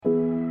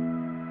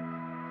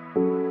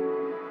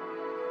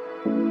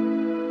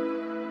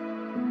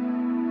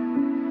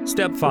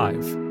Step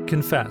 5.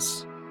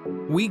 Confess.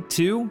 Week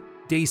 2,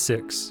 Day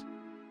 6.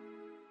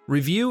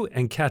 Review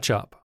and catch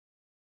up.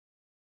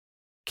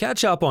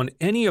 Catch up on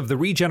any of the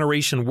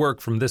regeneration work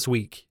from this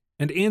week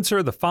and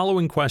answer the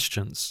following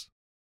questions.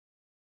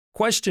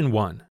 Question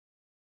 1.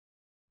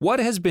 What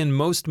has been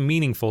most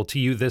meaningful to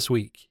you this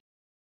week?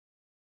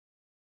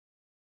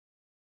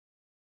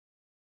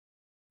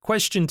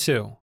 Question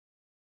 2.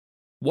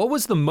 What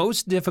was the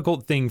most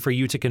difficult thing for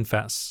you to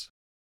confess?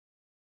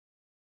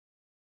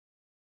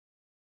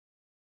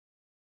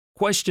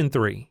 Question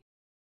 3.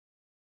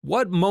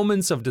 What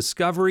moments of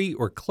discovery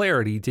or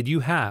clarity did you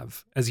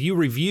have as you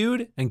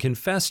reviewed and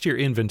confessed your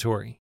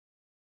inventory?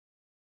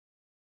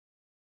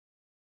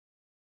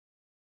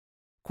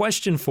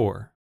 Question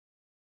 4.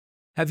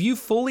 Have you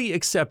fully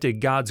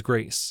accepted God's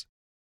grace?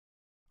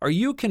 Are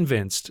you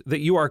convinced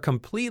that you are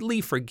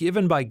completely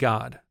forgiven by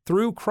God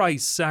through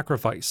Christ's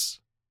sacrifice?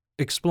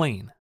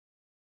 Explain.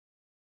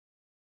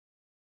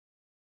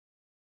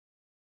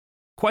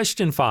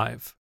 Question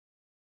 5.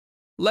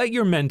 Let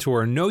your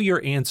mentor know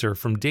your answer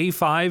from Day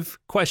 5,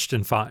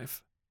 Question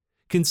 5.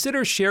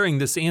 Consider sharing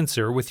this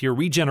answer with your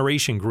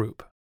regeneration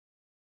group.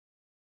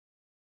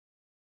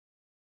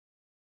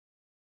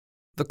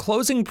 The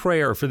closing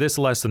prayer for this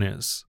lesson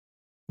is,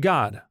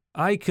 God,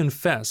 I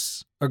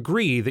confess,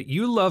 agree that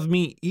you love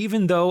me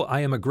even though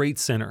I am a great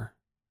sinner,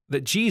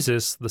 that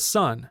Jesus, the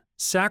Son,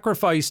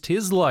 sacrificed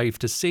his life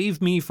to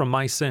save me from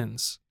my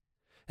sins,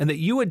 and that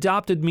you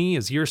adopted me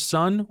as your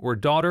son or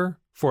daughter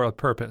for a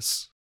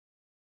purpose.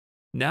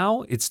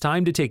 Now it's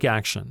time to take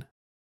action.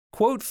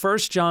 Quote 1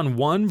 John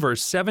 1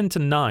 verse 7 to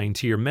 9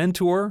 to your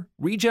mentor,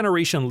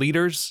 regeneration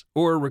leaders,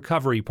 or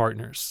recovery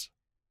partners.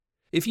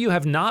 If you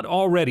have not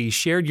already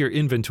shared your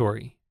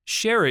inventory,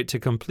 share it to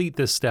complete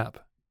this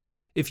step.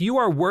 If you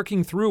are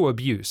working through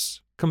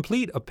abuse,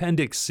 complete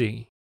Appendix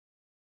C.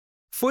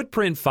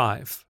 Footprint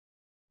 5.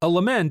 A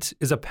lament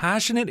is a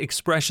passionate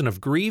expression of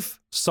grief,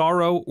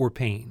 sorrow, or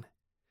pain.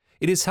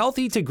 It is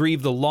healthy to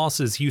grieve the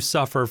losses you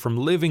suffer from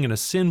living in a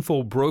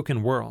sinful,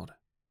 broken world.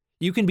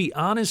 You can be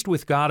honest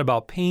with God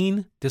about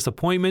pain,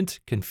 disappointment,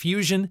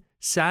 confusion,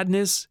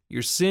 sadness,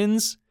 your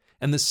sins,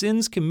 and the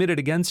sins committed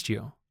against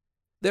you.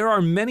 There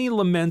are many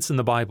laments in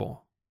the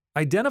Bible.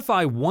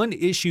 Identify one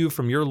issue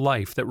from your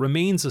life that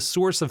remains a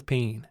source of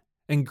pain,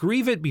 and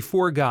grieve it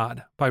before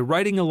God by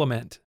writing a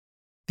lament.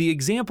 The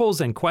examples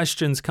and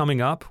questions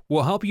coming up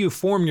will help you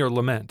form your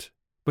lament,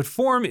 but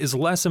form is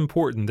less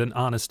important than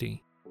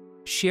honesty.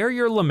 Share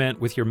your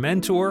lament with your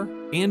mentor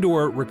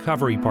and/or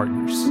recovery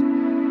partners.